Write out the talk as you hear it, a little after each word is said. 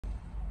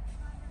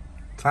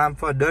Time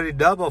for a dirty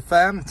double,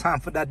 fam. Time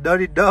for that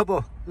dirty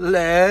double.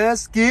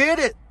 Let's get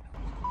it.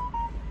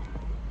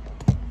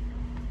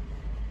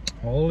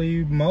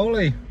 Holy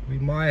moly. We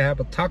might have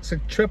a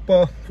toxic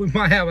triple. We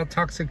might have a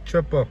toxic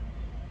triple.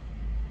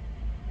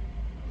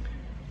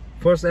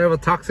 First ever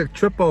toxic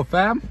triple,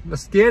 fam.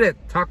 Let's get it.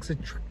 Toxic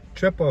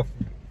triple.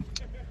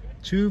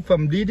 2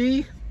 from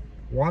Didi,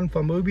 1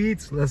 from Uber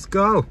Eats. Let's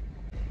go.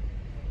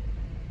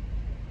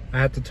 I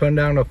had to turn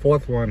down the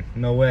 4th one.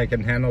 No way I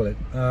can handle it.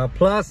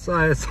 Plus,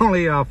 it's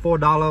only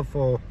 $4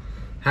 for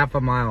half a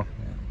mile.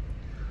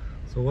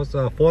 So what's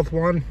the 4th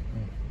one?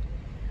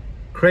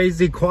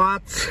 Crazy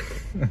quads.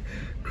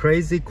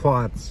 Crazy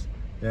quads.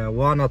 Yeah,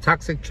 we're on a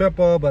toxic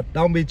triple, but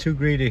don't be too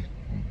greedy.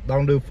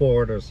 Don't do 4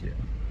 orders yet.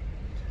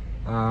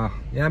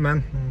 Yeah,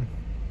 man.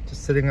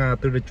 Just sitting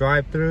through the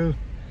drive-through.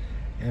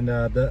 And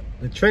the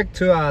trick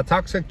to a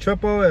toxic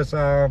triple is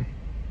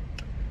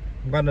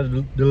I'm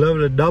gonna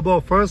deliver the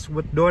double first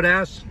with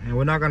Doordash, and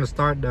we're not gonna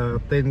start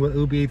the thing with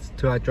Uber Eats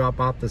till I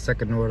drop off the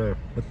second order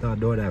with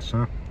Doordash,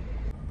 huh?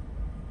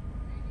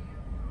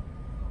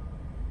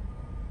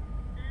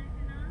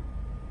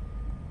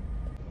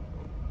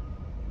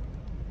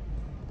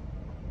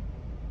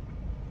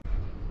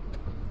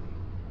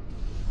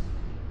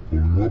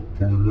 Pulling up,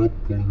 pulling up,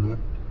 pulling up.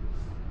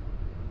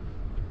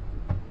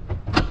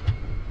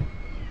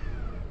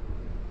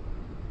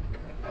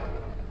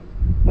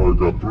 I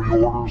got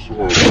 3 orders, 5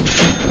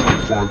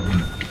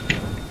 each.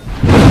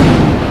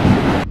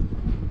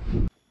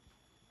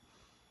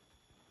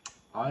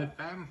 Alright,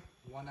 fam,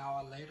 1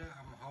 hour later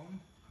I'm home.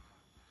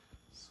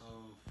 So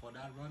for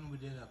that run we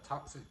did a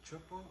toxic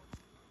triple,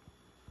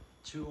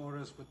 2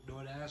 orders with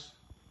Doordash,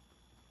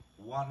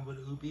 1 with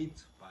Uber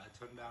Eats, but I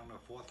turned down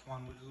the 4th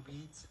one with Uber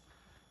Eats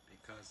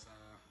because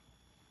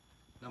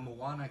number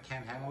 1, I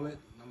can't handle it.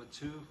 Number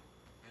 2,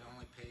 it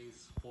only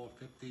pays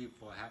 $4.50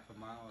 for half a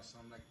mile or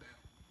something like that.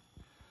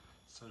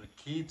 So the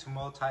key to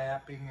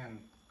multi-apping and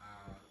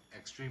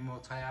extreme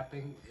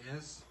multi-apping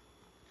is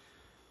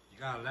you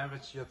gotta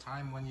leverage your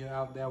time when you're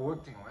out there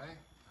working, right?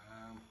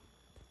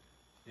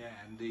 Yeah,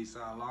 and these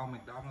long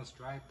McDonald's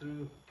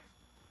drive-through,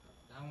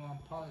 that one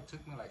probably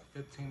took me like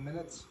 15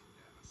 minutes.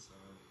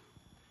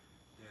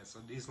 So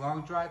these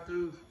long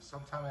drive-through,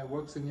 sometimes it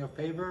works in your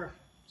favor,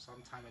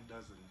 sometimes it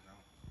doesn't, you know.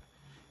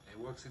 It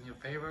works in your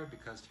favor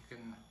because you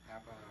can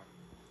have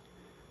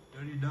a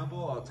dirty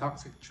double or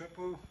toxic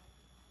triple.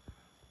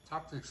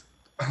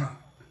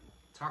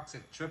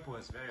 Toxic triple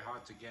is very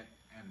hard to get,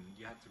 and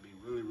you have to be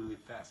really, really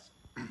fast.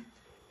 And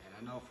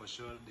I know for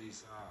sure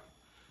these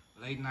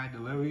late night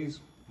deliveries,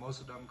 most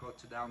of them go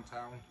to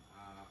downtown,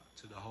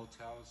 to the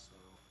hotels, so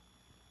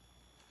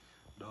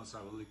those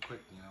are really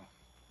quick, you know.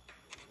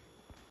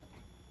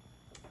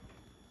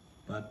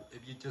 But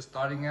if you're just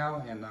starting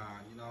out and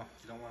you know,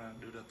 you don't want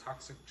to do the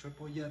toxic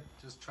triple yet,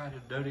 just try the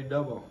dirty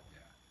double.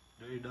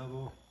 Yeah. Dirty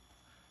double,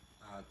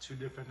 2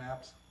 different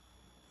apps,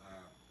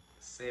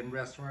 same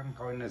restaurant,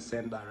 going in the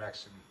same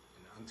direction.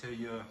 And until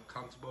you're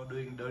comfortable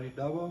doing dirty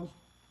doubles,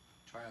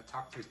 try a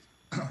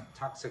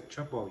toxic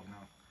triple, you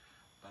know.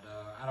 But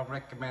I don't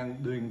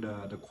recommend doing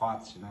the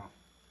quads, you know.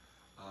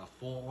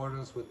 4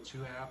 orders with 2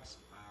 apps,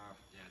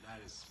 yeah, that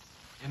is,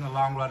 in the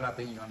long run, I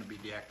think you're going to be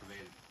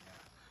deactivated.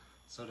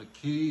 So the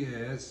key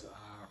is,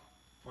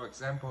 for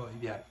example,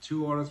 if you have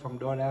 2 orders from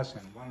Doordash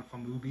and 1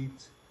 from Uber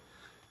Eats,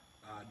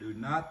 do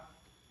not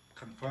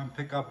confirm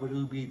pickup with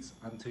Uber Eats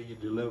until you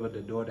deliver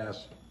the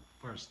Doordash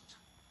first.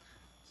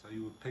 So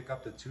you will pick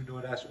up the 2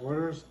 Doordash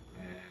orders,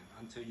 and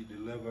until you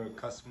deliver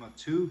customer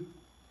 2,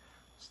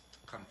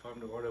 confirm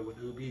the order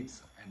with Uber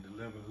Eats and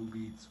deliver Uber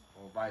Eats,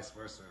 or vice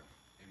versa.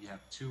 If you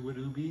have 2 with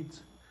Uber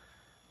Eats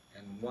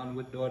and 1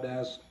 with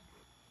Doordash,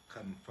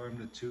 confirm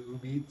the 2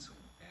 Uber Eats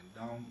and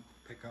don't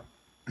pick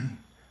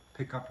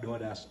up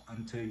Doordash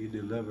until you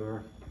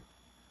deliver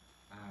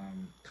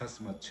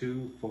customer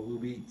 2 for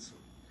Uber Eats.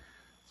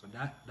 So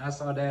that's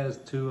all there is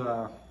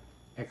to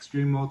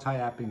extreme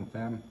multi-apping,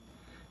 fam.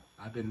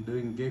 I've been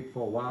doing gig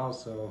for a while,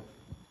 so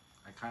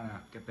I kind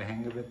of get the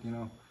hang of it, you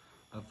know.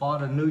 But for all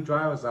the new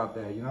drivers out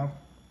there, you know,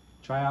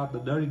 try out the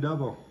dirty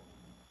double.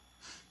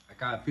 I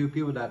got a few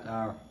people that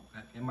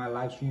in my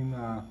live stream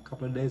a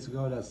couple of days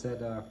ago that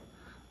said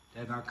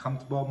they're not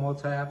comfortable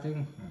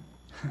multi-apping.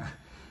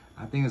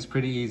 I think it's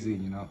pretty easy,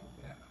 you know.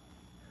 Yeah.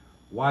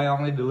 Why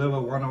only deliver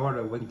 1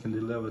 order when you can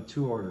deliver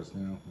 2 orders,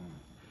 you know?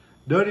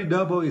 Dirty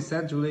double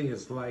essentially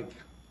is like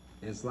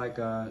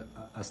a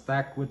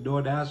stack with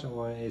Doordash,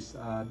 or it's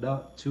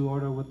 2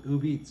 order with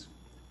Uber Eats.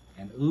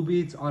 And Uber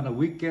Eats on the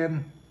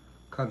weekend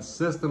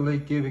consistently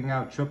giving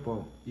out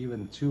triple,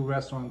 even 2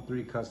 restaurant,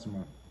 3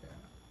 customer. Yeah.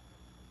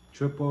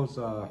 Triples,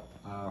 a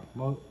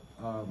lot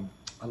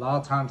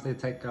of times they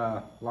take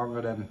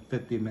longer than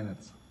 50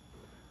 minutes.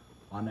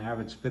 On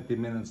average, 50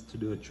 minutes to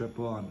do a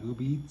triple on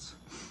Uber Eats.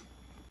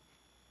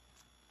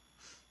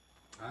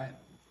 Alright,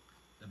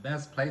 the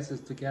best places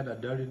to get a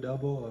dirty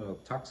double or a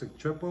toxic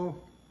triple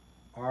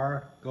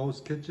are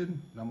Ghost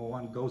Kitchen. Number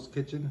 1, Ghost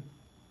Kitchen.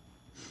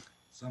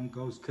 Some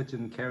Ghost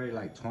Kitchen carry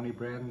like 20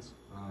 brands.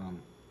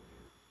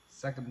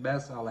 Second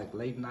best are like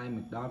late night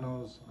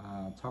McDonald's,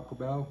 Taco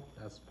Bell.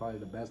 That's probably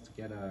the best to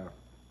get a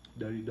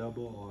dirty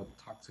double or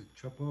toxic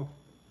triple.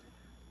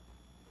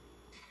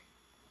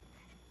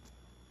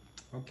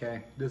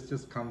 Okay, this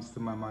just comes to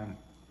my mind.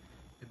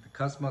 If the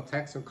customer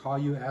texts or call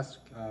you, ask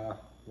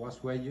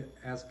where you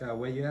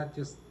at,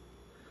 just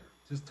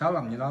tell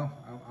them, you know,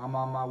 I'm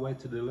on my way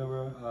to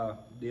deliver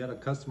the other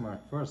customer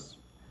first.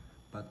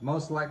 But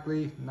most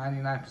likely,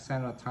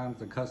 99% of the times,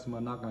 the customer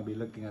not gonna be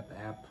looking at the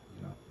app,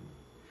 you know.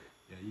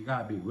 Yeah, you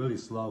gotta be really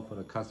slow for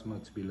the customer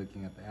to be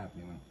looking at the app,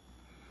 you know.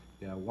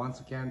 Yeah, once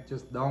again,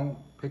 just don't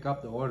pick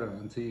up the order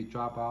until you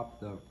drop off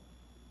the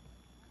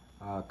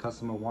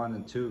customer 1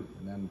 and 2,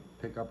 and then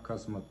pick up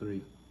customer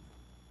 3.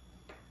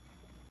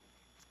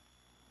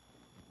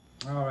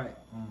 All right,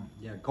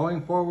 yeah,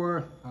 going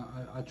forward,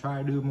 I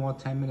try to do more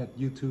 10-minute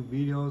YouTube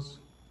videos,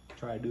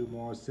 try to do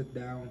more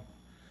sit-down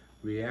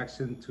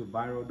reaction to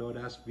viral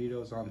Doordash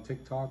videos on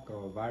TikTok,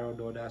 or viral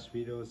Doordash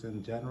videos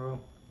in general,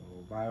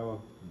 or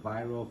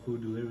viral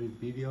food delivery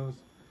videos.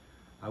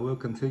 I will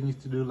continue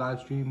to do live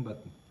stream,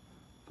 but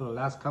for the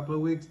last couple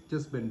of weeks,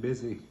 just been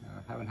busy.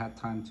 Haven't had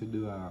time to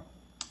do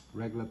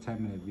regular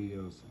 10-minute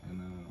videos,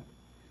 and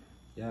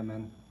yeah,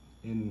 man,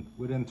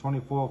 within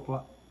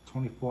 24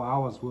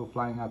 hours we're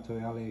flying out to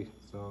LA,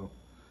 so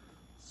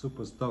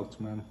super stoked,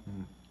 man.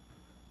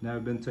 Never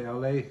been to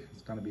LA.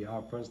 It's gonna be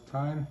our first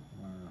time.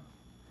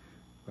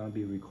 Gonna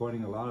be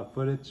recording a lot of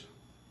footage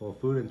for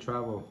Food and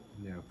Travel,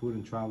 yeah, Food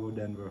and Travel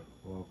Denver,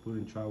 or Food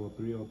and Travel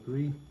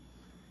 303.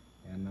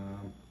 And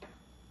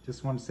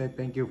just want to say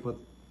thank you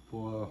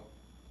for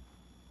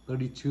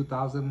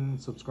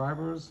 32,000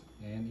 subscribers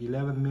and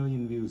 11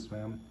 million views,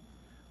 fam.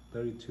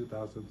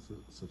 32,000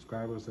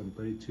 subscribers and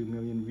 32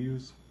 million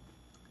views.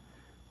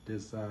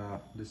 This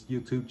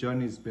YouTube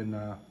journey has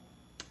been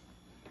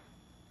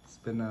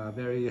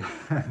very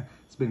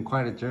it's been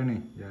quite a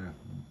journey. Yeah,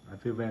 I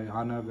feel very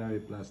honored, very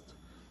blessed.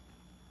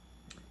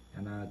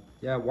 And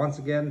yeah, once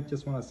again,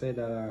 just want to say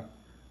that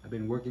I've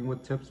been working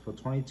with Tips for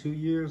 22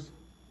 years,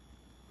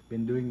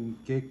 been doing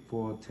gig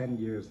for 10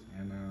 years,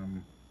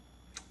 and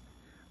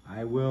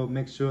I will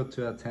make sure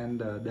to attend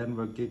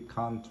Denver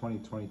GigCon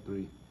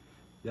 2023.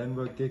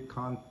 Denver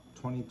GigCon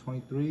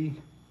 2023,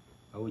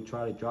 I will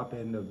try to drop it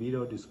in the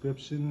video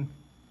description,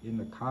 in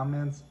the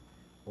comments,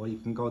 or you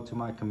can go to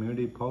my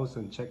community post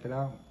and check it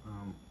out.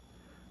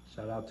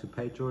 Shout out to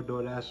Pedro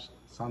Doordash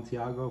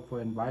Santiago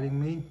for inviting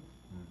me.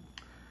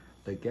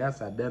 The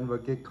guest at Denver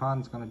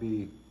GigCon is going to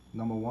be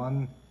number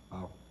 1.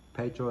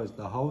 Pedro is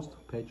the host,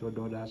 Pedro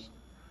Doordash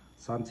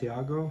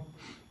Santiago.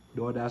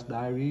 Doordash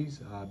Diaries,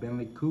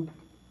 Bentley Coupe.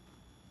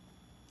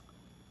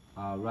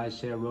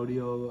 Rideshare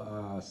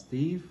Rodeo,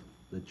 Steve,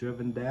 the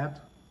Driven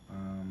Dad,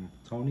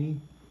 Tony.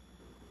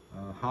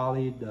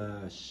 Holly,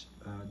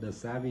 the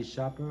Savvy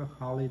Shopper.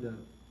 Holly, the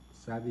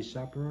Savvy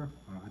Shopper.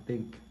 I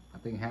think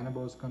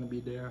Hannibal is going to be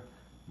there.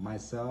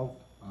 Myself.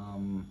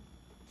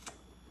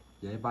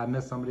 Yeah, if I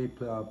miss somebody,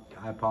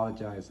 I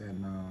apologize.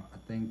 And I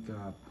think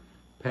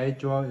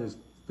Pedro is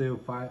still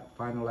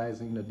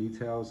finalizing the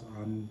details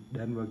on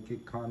Denver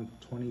GigCon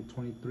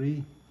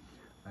 2023.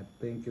 I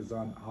think it's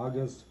on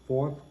August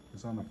 4th.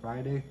 It's on a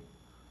Friday.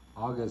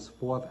 August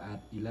 4th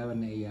at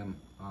 11 a.m.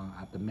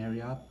 At the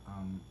Marriott.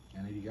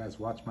 And if you guys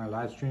watch my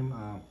live stream,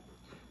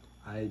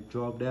 I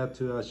drove there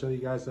to show you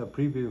guys a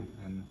preview.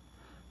 And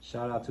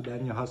shout out to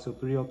Daniel Hustle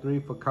 303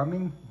 for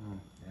coming.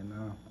 And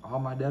all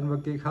my Denver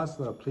Gig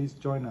Hustler, please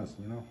join us,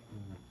 you know.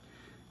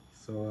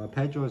 So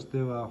Pedro is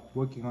still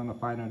working on the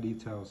final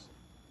details.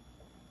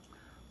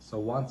 So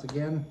once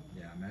again,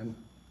 yeah, man,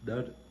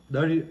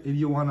 dirty. If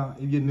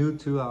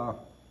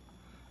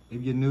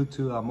you're new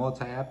to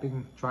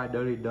multi-apping, try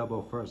Dirty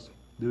Double first.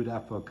 Do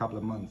that for a couple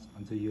of months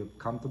until you're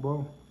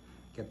comfortable,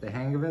 get the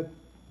hang of it,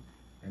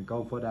 and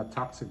go for that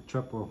toxic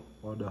triple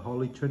or the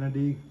Holy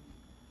Trinity.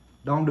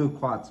 Don't do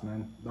quads,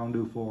 man. Don't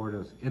do 4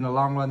 orders. In the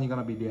long run, you're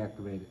gonna be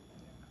deactivated.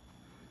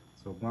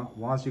 So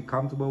once you're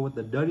comfortable with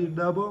the Dirty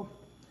Double,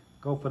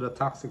 go for the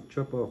toxic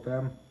triple,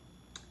 fam.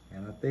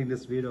 And I think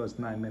this video is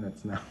 9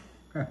 minutes now.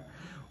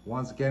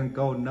 Once again,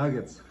 go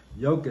Nuggets.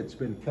 Jokic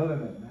been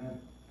killing it,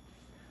 man.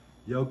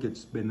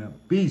 Jokic's been a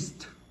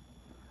beast.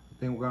 I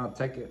think we're gonna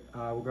take it.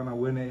 We're gonna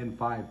win it in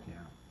 5. Yeah,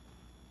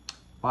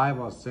 5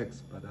 or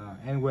 6. But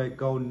anyway,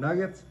 go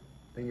Nuggets.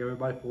 Thank you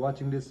everybody for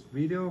watching this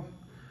video.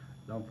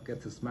 Don't forget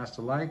to smash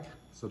the like,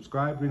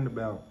 subscribe, ring the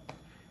bell,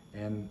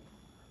 and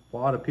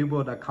for all the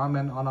people that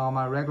comment on all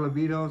my regular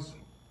videos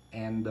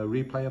and the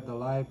replay of the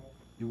live,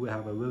 you will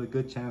have a really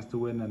good chance to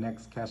win the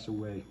next cash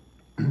away.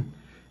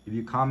 If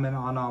you comment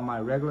on all my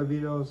regular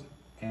videos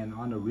and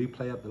on the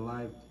replay of the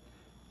live,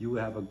 you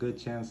will have a good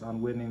chance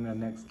on winning the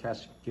next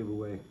cash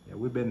giveaway. Yeah,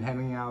 we've been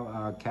handing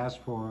out cash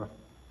for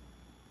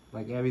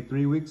like every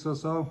 3 weeks or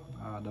so.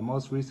 The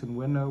most recent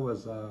winner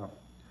was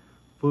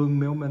Phương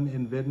Millman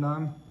in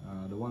Vietnam.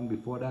 The one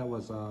before that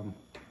was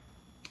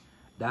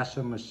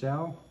Dasha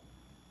Michelle.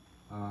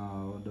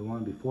 The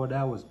one before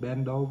that was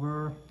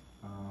Bendover.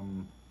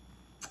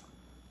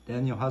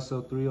 Daniel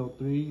Hustle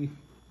 303.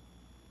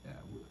 Yeah,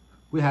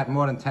 we had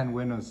more than 10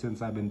 winners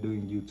since I've been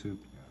doing YouTube.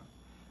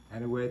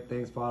 Anyway,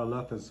 thanks for all the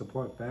love and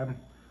support, fam.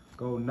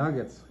 Go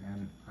Nuggets.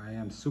 And I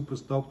am super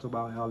stoked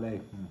about LA.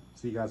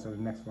 See you guys on the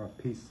next one.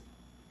 Peace.